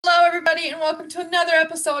everybody, and welcome to another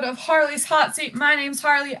episode of Harley's Hot Seat. My name's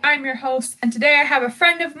Harley. I'm your host, and today I have a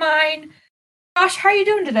friend of mine. Josh, how are you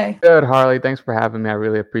doing today? Good, Harley. Thanks for having me. I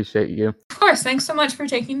really appreciate you. Of course. Thanks so much for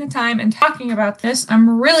taking the time and talking about this.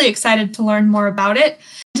 I'm really excited to learn more about it.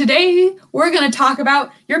 Today, we're going to talk about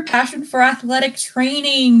your passion for athletic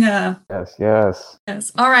training. Yes.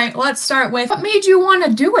 All right, let's start with what made you want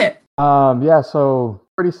to do it? So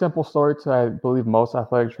pretty simple story to, I believe, most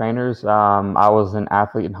athletic trainers. I was an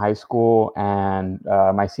athlete in high school, and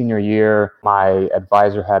my senior year, my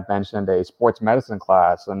advisor had mentioned a sports medicine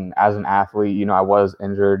class. And as an athlete, I was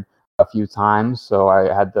injured a few times, so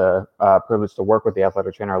I had the privilege to work with the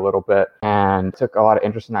athletic trainer a little bit and took a lot of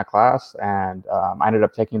interest in that class. And I ended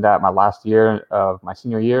up taking that my last year of my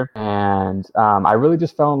senior year. And I really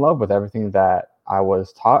just fell in love with everything that I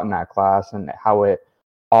was taught in that class and how it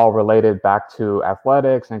all related back to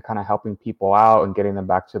athletics and kind of helping people out and getting them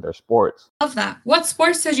back to their sports. Love that. What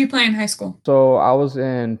sports did you play in high school? So I was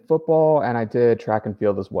in football and I did track and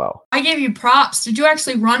field as well. I gave you props. Did you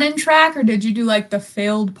actually run in track or did you do like the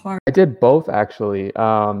field part? I did both actually.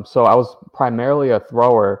 So I was primarily a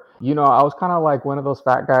thrower. I was kind of like one of those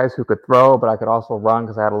fat guys who could throw, but I could also run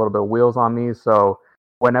because I had a little bit of wheels on me. So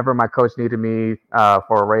whenever my coach needed me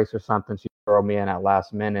for a race or something, she'd throw me in at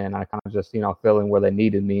last minute, and I kind of just, fill in where they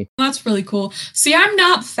needed me. That's really cool. See, I'm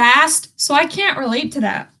not fast, so I can't relate to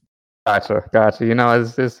that. Gotcha.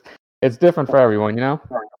 It's different for everyone, Yeah,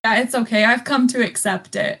 it's okay. I've come to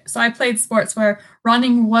accept it. So I played sports where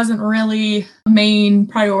running wasn't really a main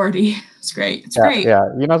priority. It's great. It's great. Yeah,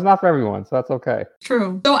 it's not for everyone, so that's okay.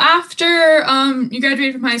 True. So after you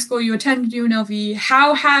graduated from high school, you attended UNLV.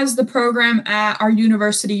 How has the program at our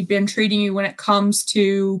university been treating you when it comes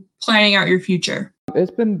to planning out your future?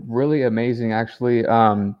 It's been really amazing, actually.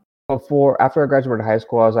 After I graduated high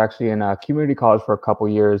school, I was actually in a community college for a couple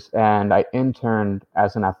years, and I interned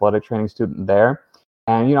as an athletic training student there.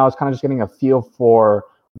 And I was kind of just getting a feel for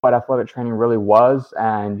what athletic training really was.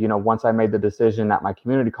 And once I made the decision at my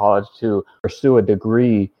community college to pursue a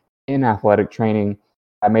degree in athletic training,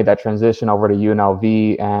 I made that transition over to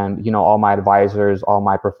UNLV, and all my advisors, all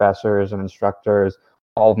my professors and instructors,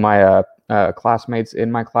 all of my classmates in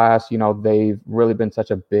my class, they've really been such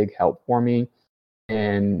a big help for me.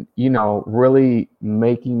 And really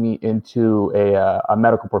making me into a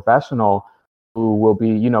medical professional who will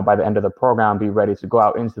be, by the end of the program, be ready to go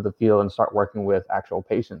out into the field and start working with actual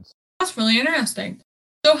patients. That's really interesting.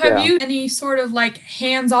 So have you any sort of like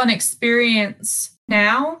hands-on experience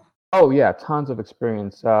now? Oh yeah, tons of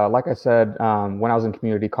experience. Like I said, when I was in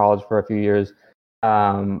community college for a few years,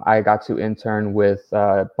 I got to intern with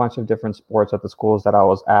a bunch of different sports at the schools that I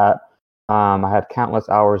was at. I had countless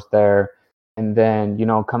hours there. And then,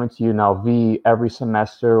 coming to UNLV, every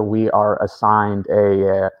semester we are assigned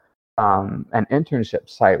an internship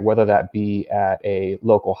site, whether that be at a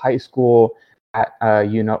local high school, at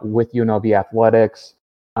with UNLV athletics,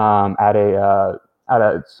 at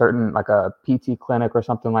a certain like a PT clinic or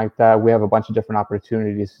something like that. We have a bunch of different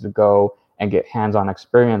opportunities to go and get hands-on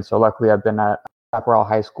experience. So luckily, I've been at Chaparral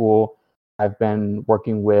High School. I've been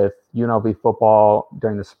working with UNLV football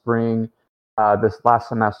during the spring. This last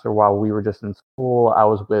semester, while we were just in school, I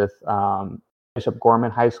was with Bishop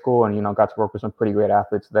Gorman High School, and got to work with some pretty great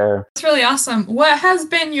athletes there. That's really awesome. What has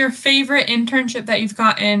been your favorite internship that you've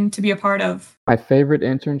gotten to be a part of? My favorite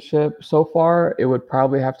internship so far, it would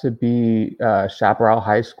probably have to be Chaparral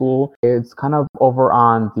High School. It's kind of over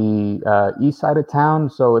on the east side of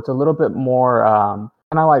town, so it's a little bit more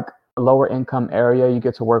kind of like a lower income area. You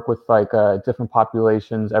get to work with like different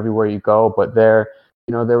populations everywhere you go, but there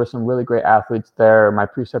were some really great athletes there. My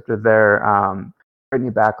preceptor there,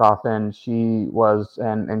 Brittany Backoffen, she was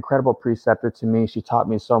an incredible preceptor to me. She taught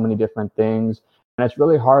me so many different things. And it's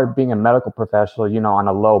really hard being a medical professional, on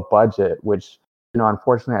a low budget, which,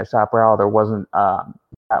 unfortunately at Chaparral, there wasn't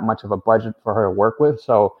that much of a budget for her to work with.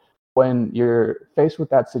 So when you're faced with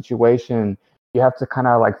that situation, you have to kind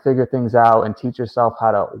of like figure things out and teach yourself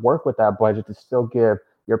how to work with that budget to still give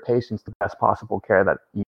your patients the best possible care that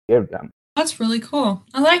you give them. That's really cool.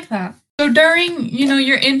 I like that. So during,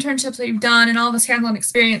 your internships that you've done and all this hands-on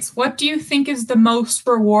experience, what do you think is the most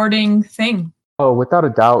rewarding thing? Oh, without a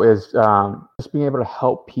doubt is just being able to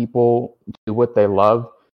help people do what they love.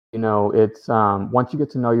 It's once you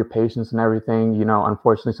get to know your patients and everything,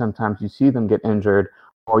 unfortunately, sometimes you see them get injured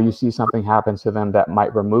or you see something happen to them that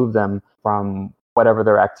might remove them from whatever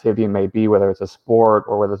their activity may be, whether it's a sport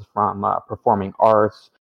or whether it's from performing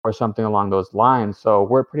arts or something along those lines. So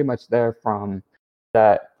we're pretty much there from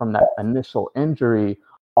that initial injury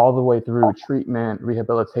all the way through treatment,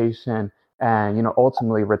 rehabilitation, and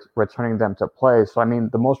ultimately returning them to play. So I mean,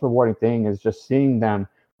 the most rewarding thing is just seeing them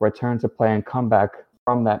return to play and come back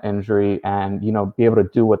from that injury and, be able to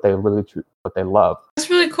do what they what they love. That's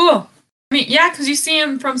really cool. I mean, yeah, because you see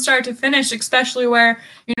them from start to finish, especially where,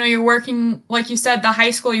 you're working, like you said, the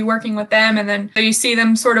high school, you're working with them, and then you see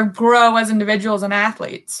them sort of grow as individuals and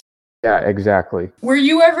athletes. Yeah, exactly. Were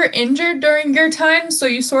you ever injured during your time, so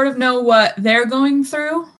you sort of know what they're going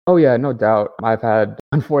through? Oh, yeah, no doubt. I've had,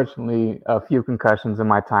 unfortunately, a few concussions in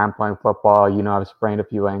my time playing football. I've sprained a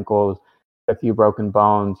few ankles, a few broken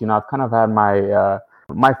bones. I've kind of had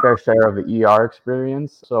my fair share of the ER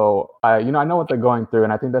experience. So, I know what they're going through.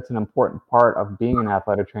 And I think that's an important part of being an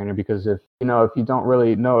athletic trainer, because if you don't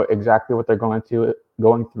really know exactly what they're going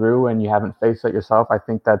through and you haven't faced it yourself, I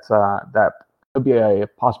think that could be a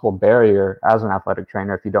possible barrier as an athletic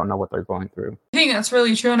trainer if you don't know what they're going through. I think that's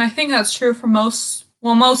really true. And I think that's true for most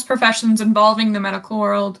professions involving the medical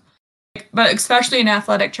world, but especially in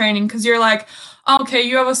athletic training, because you're like, okay,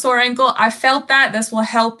 you have a sore ankle. I felt that. This will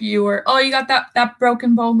help you. Or, oh, you got that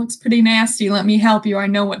broken bone. Looks pretty nasty. Let me help you. I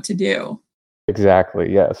know what to do.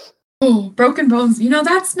 Exactly. Yes. Oh, broken bones.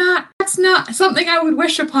 That's not something I would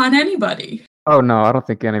wish upon anybody. Oh, no, I don't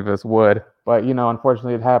think any of us would. But,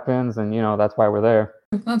 unfortunately it happens, and, that's why we're there.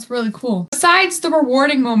 That's really cool. Besides the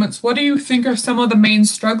rewarding moments, what do you think are some of the main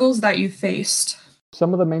struggles that you faced?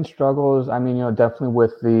 Some of the main struggles, definitely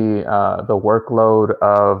with the workload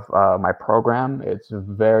of my program. It's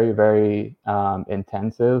very, very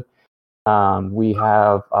intensive. We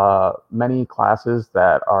have many classes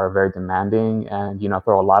that are very demanding and,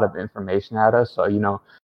 throw a lot of information at us. So,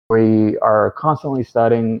 we are constantly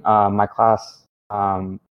studying. My class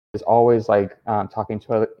is always talking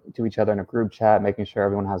to each other in a group chat, making sure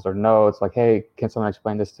everyone has their notes. Like, hey, can someone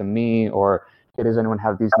explain this to me? Or, hey, does anyone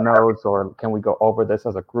have these notes? Or can we go over this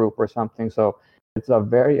as a group or something? So it's a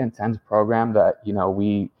very intense program that,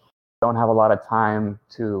 we don't have a lot of time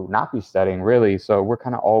to not be studying, really. So we're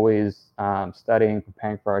kind of always studying,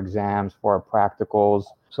 preparing for our exams, for our practicals.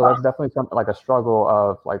 So that's definitely something like a struggle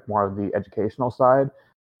of more of the educational side.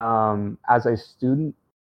 As a student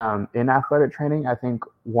in athletic training, I think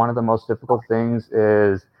one of the most difficult things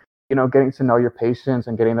is, getting to know your patients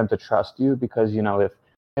and getting them to trust you, because, if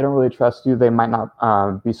they don't really trust you, they might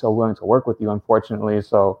not be so willing to work with you, unfortunately.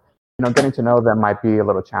 So, getting to know them might be a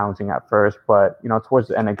little challenging at first, but, towards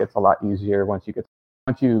the end, it gets a lot easier once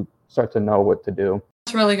you start to know what to do.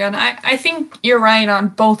 That's really good. I think you're right on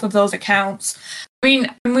both of those accounts. I mean,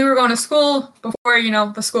 when we were going to school before,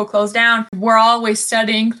 the school closed down, we're always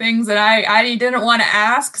studying things that I didn't want to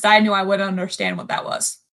ask because I knew I wouldn't understand what that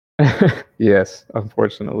was. Yes,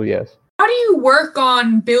 unfortunately, yes. How do you work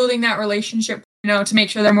on building that relationship, to make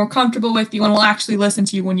sure they're more comfortable with you and will actually listen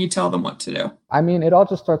to you when you tell them what to do? I mean, it all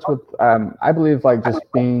just starts with, I believe, just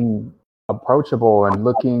being approachable and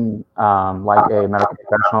looking like a medical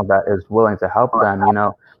professional that is willing to help them,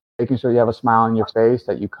 making sure you have a smile on your face,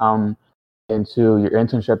 that you come into your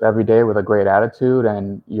internship every day with a great attitude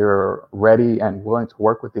and you're ready and willing to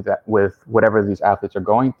work with whatever these athletes are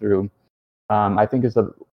going through. I think is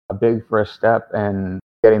a big first step in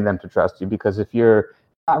getting them to trust you, because if you're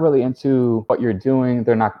not really into what you're doing,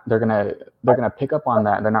 they're gonna pick up on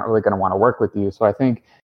that, and they're not really gonna want to work with you. So I think,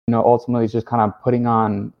 ultimately it's just kind of putting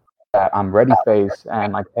on that I'm ready face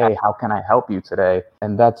and hey, how can I help you today?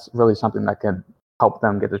 And that's really something that can help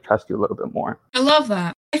them get to trust you a little bit more. I love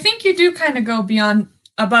that. I think you do kind of go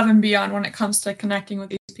above and beyond when it comes to connecting with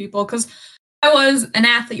these people, because I was an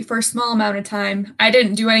athlete for a small amount of time. I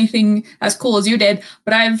didn't do anything as cool as you did,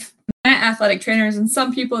 but I've met athletic trainers, and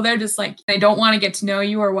some people, they're just they don't want to get to know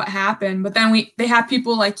you or what happened. But then they have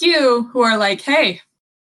people like you who are like, hey,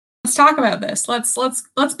 let's talk about this.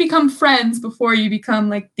 Let's become friends before you become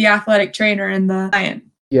the athletic trainer and the client.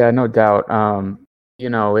 Yeah, no doubt.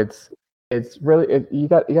 It's really you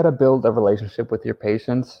got to build a relationship with your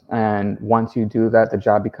patients, and once you do that, the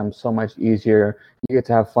job becomes so much easier. You get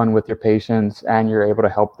to have fun with your patients, and you're able to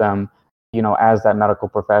help them, as that medical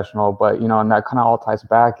professional. But and that kind of all ties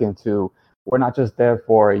back into, we're not just there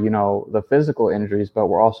for the physical injuries, but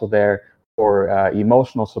we're also there for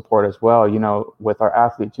emotional support as well. With our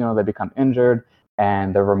athletes, they become injured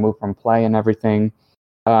and they're removed from play and everything.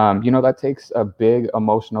 That takes a big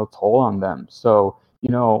emotional toll on them. So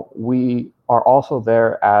we are also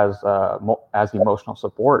there as emotional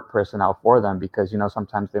support personnel for them, because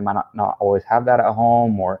sometimes they might not always have that at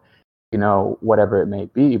home, or whatever it may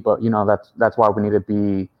be. But that's why we need to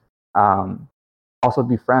be also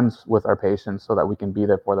be friends with our patients, so that we can be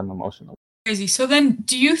there for them emotionally. Crazy. So then,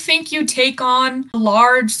 do you think you take on a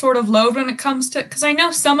large sort of load when it comes to, because I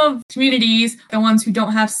know some of communities, the ones who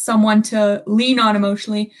don't have someone to lean on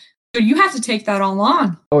emotionally, So you have to take that all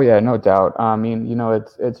on. Oh yeah, no doubt. I mean,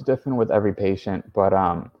 it's different with every patient, but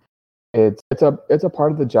it's a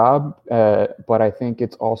part of the job. But I think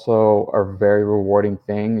it's also a very rewarding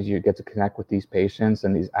thing. You get to connect with these patients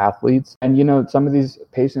and these athletes, and some of these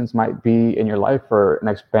patients might be in your life for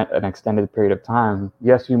an extended period of time.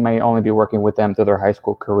 Yes, you may only be working with them through their high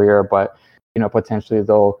school career, but potentially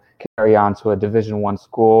they'll carry on to a Division I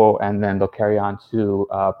school, and then they'll carry on to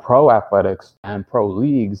pro athletics and pro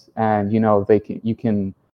leagues, and you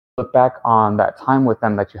can look back on that time with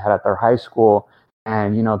them that you had at their high school,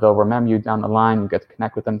 and they'll remember you down the line. You get to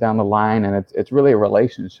connect with them down the line, and it's really a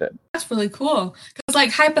relationship. That's really cool. Because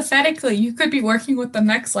like hypothetically, you could be working with the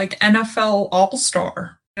next like NFL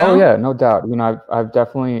All-Star. Oh yeah, no doubt. I've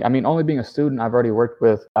definitely. I mean, only being a student, I've already worked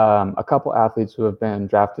with a couple athletes who have been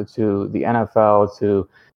drafted to the NFL, to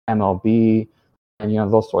MLB, and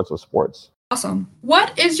those sorts of sports. Awesome.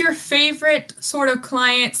 What is your favorite sort of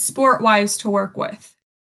client sport-wise to work with?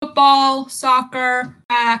 Football, soccer,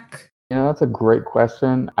 track? That's a great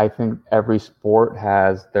question. I think every sport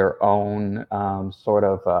has their own sort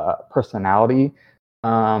of personality.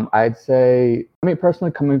 I'd say, I mean,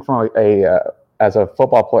 personally, coming from as a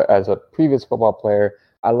football player, as a previous football player,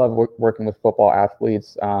 I love working with football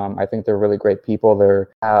athletes. I think they're really great people.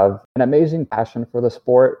 They have an amazing passion for the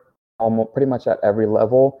sport, almost pretty much at every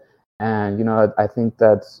level. And I think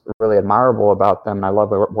that's really admirable about them. And I love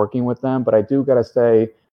working with them. But I do gotta say,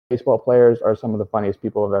 baseball players are some of the funniest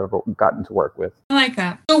people I've ever gotten to work with. I like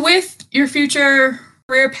that. So with your future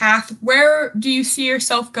career path, where do you see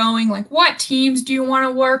yourself going? Like what teams do you want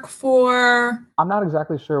to work for? I'm not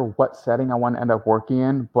exactly sure what setting I want to end up working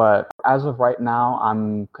in, but as of right now,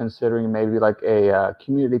 I'm considering maybe like a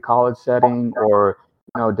community college setting or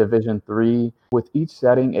Division III. With each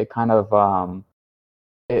setting, it kind of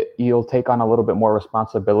you'll take on a little bit more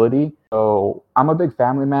responsibility. So I'm a big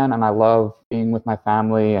family man, and I love being with my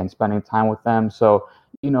family and spending time with them. So,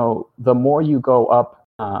 the more you go up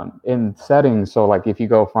in settings, so like if you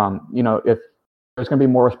go from, if there's going to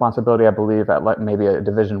be more responsibility, I believe at like maybe a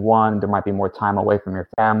Division I, there might be more time away from your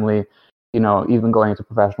family. Even going into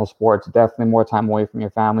professional sports, definitely more time away from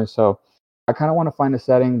your family. So I kind of want to find a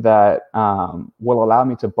setting that will allow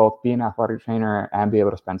me to both be an athletic trainer and be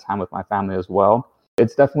able to spend time with my family as well.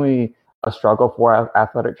 It's definitely a struggle for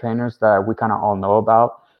athletic trainers that we kind of all know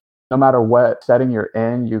about. No matter what setting you're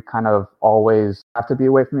in, you kind of always have to be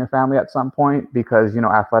away from your family at some point because,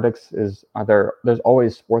 athletics there's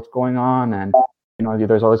always sports going on, and,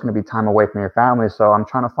 there's always going to be time away from your family. So I'm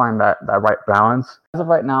trying to find that right balance. As of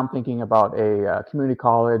right now, I'm thinking about a community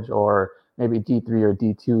college or maybe D3 or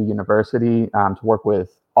D2 university to work with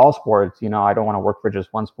all sports. I don't want to work for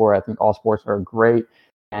just one sport. I think all sports are great,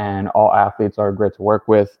 and all athletes are great to work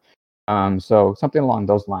with. So something along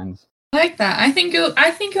those lines. I like that. I think you'll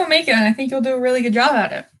make it, and I think you'll do a really good job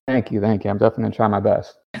at it. Thank you. I'm definitely gonna try my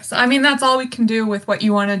best. So, I mean, that's all we can do with what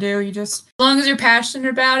you want to do. You just, as long as you're passionate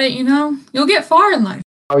about it, you'll get far in life.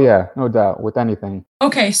 Oh yeah, no doubt, with anything.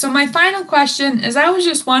 Okay, so my final question is, I was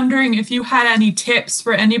just wondering if you had any tips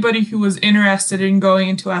for anybody who was interested in going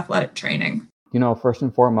into athletic training. First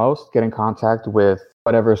and foremost, get in contact with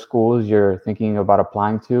whatever schools you're thinking about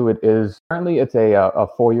applying to. It's a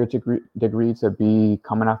 4-year degree to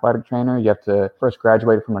become an athletic trainer. You have to first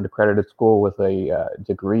graduate from an accredited school with a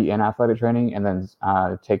degree in athletic training, and then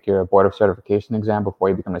take your board of certification exam before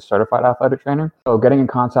you become a certified athletic trainer. So getting in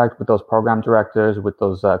contact with those program directors, with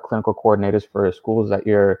those clinical coordinators for schools that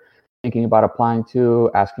you're thinking about applying to,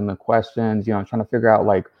 asking them questions, trying to figure out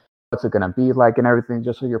like what's it going to be like and everything,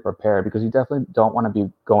 just so you're prepared, because you definitely don't want to be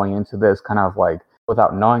going into this kind of like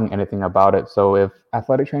without knowing anything about it. So if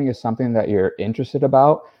athletic training is something that you're interested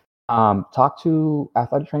about, talk to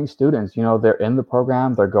athletic training students. They're in the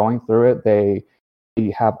program, they're going through it, they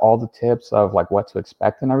have all the tips of like what to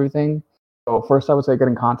expect and everything. So first, I would say get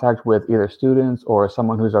in contact with either students or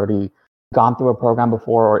someone who's already gone through a program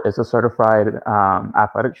before or is a certified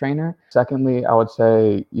athletic trainer. Secondly, I would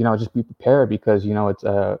say, just be prepared, because, it's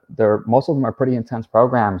most of them are pretty intense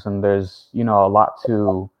programs, and there's, a lot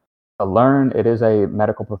to learn. It is a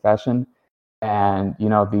medical profession, and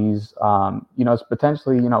these it's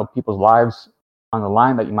potentially people's lives on the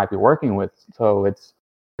line that you might be working with. So it's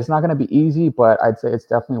not going to be easy, but I'd say it's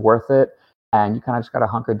definitely worth it. And you kind of just got to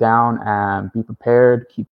hunker down and be prepared,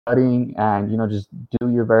 keep studying, and just do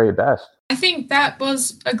your very best. I think that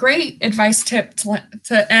was a great advice tip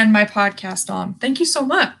to end my podcast on. Thank you so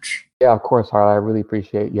much. Yeah, of course, Harley. I really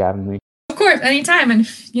appreciate you having me. Of course, anytime. And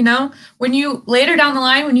when you later down the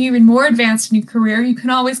line, when you're even more advanced in your career, you can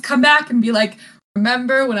always come back and be like,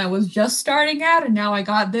 remember when I was just starting out and now I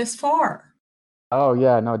got this far. Oh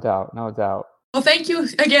yeah, no doubt. Well, thank you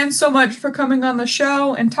again so much for coming on the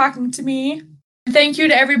show and talking to me. And thank you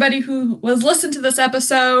to everybody who was listening to this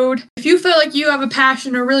episode. If you feel like you have a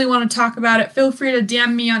passion or really want to talk about it, feel free to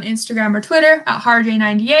DM me on Instagram or Twitter at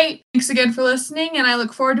HarJ98. Thanks again for listening, and I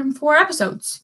look forward to more episodes.